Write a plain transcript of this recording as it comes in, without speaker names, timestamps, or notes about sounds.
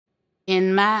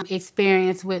In my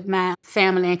experience with my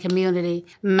family and community,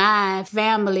 my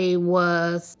family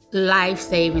was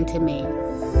life-saving to me.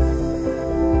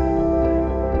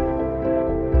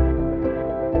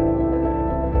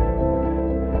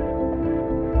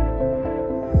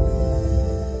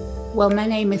 Well, my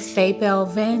name is Faye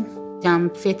Belvin. I'm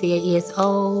 58 years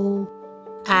old.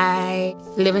 I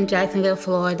live in Jacksonville,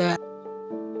 Florida.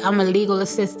 I'm a legal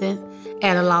assistant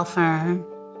at a law firm.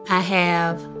 I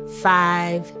have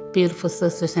 5 beautiful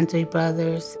sisters and 3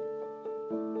 brothers.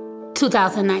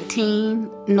 2019,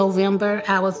 November,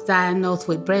 I was diagnosed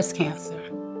with breast cancer.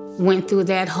 Went through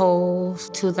that whole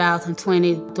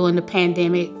 2020 during the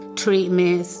pandemic,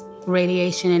 treatments,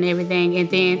 radiation and everything. And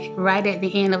then right at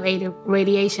the end of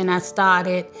radiation, I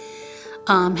started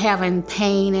having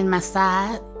pain in my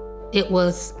side. It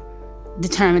was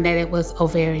determined that it was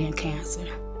ovarian cancer.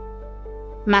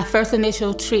 My first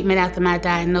initial treatment after my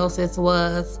diagnosis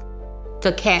was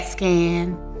the CAT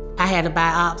scan. I had a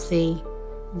biopsy.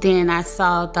 Then I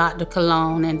saw Dr.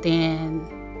 Cologne, and then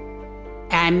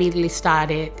I immediately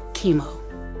started chemo.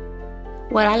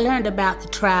 What I learned about the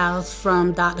trials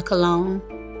from Dr. Cologne,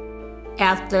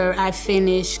 after I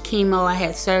finished chemo, I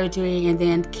had surgery and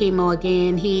then chemo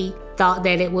again. He thought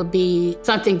that it would be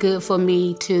something good for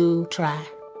me to try.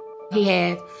 He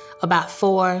had about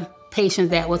 4 patients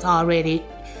that was already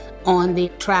on the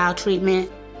trial treatment.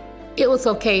 It was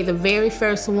okay. The very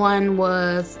first one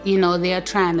was, they're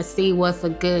trying to see what's a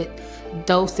good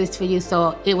dosage for you,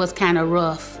 so it was kind of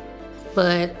rough.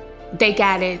 But they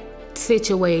got it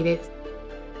situated.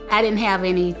 I didn't have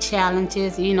any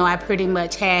challenges. I pretty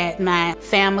much had my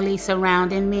family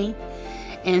surrounding me,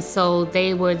 and so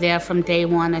they were there from day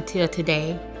one until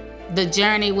today. The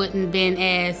journey wouldn't have been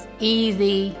as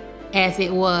easy as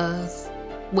it was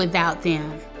without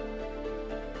them.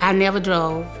 I never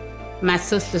drove. My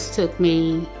sisters took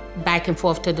me back and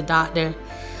forth to the doctor,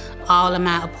 all of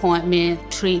my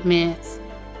appointments, treatments,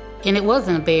 and it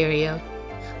wasn't a barrier,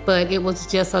 but it was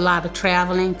just a lot of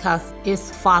traveling because it's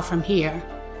far from here.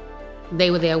 They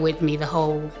were there with me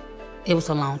it was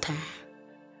a long time.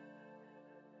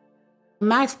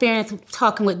 My experience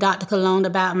talking with Dr. Cologne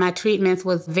about my treatments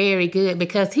was very good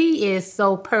because he is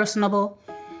so personable.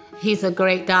 He's a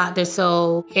great doctor,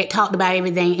 so it talked about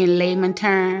everything in layman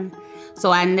terms. So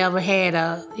I never had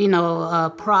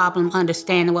a problem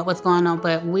understanding what was going on.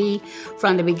 But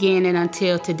from the beginning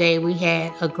until today, we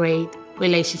had a great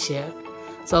relationship.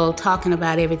 So talking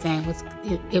about everything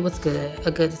it was good, a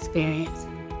good experience.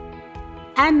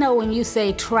 I know when you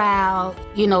say trial,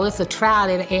 it's a trial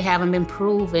that it haven't been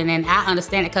proven, and I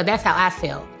understand it because that's how I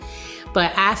felt.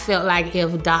 But I felt like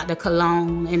if Dr.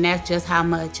 Cologne, and that's just how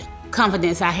much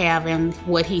confidence I have in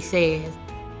what he says.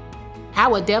 I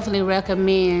would definitely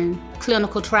recommend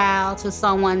clinical trial to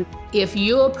someone. If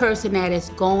you're a person that is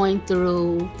going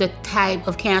through the type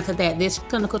of cancer that this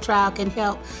clinical trial can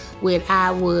help with,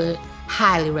 I would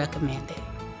highly recommend it.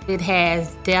 It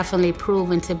has definitely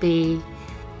proven to be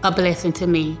a blessing to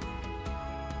me.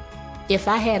 If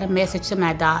I had a message to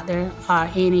my doctor or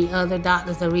any other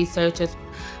doctors or researchers,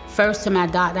 first to my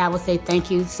doctor, I would say thank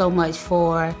you so much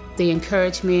for the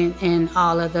encouragement and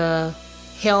all of the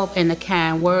help and the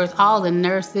kind words. All the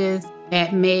nurses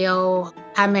at Mayo.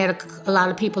 I met a lot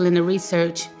of people in the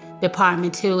research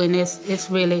department too, and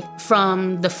it's really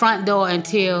from the front door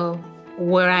until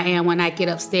where I am when I get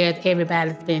upstairs,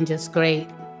 everybody's been just great.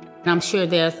 And I'm sure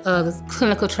there's other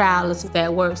clinical trials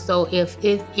that work, so if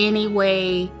it's any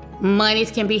way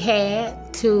monies can be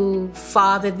had to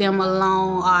father them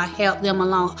along or help them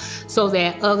along so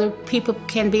that other people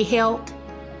can be helped,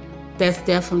 that's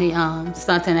definitely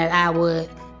something that I would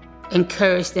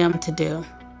encourage them to do.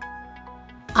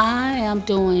 I am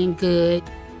doing good.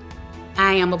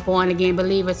 I am a born-again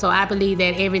believer, so I believe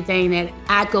that everything that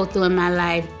I go through in my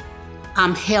life,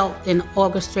 I'm helped and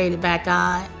orchestrated by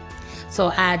God.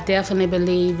 So I definitely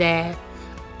believe that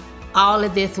all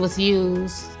of this was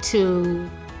used to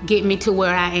get me to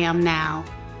where I am now.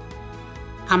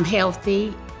 I'm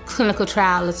healthy. Clinical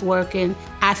trial is working.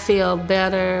 I feel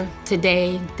better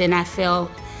today than I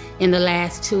felt in the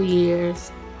last 2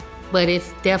 years. But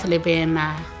it's definitely been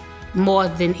more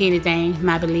than anything,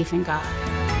 my belief in God.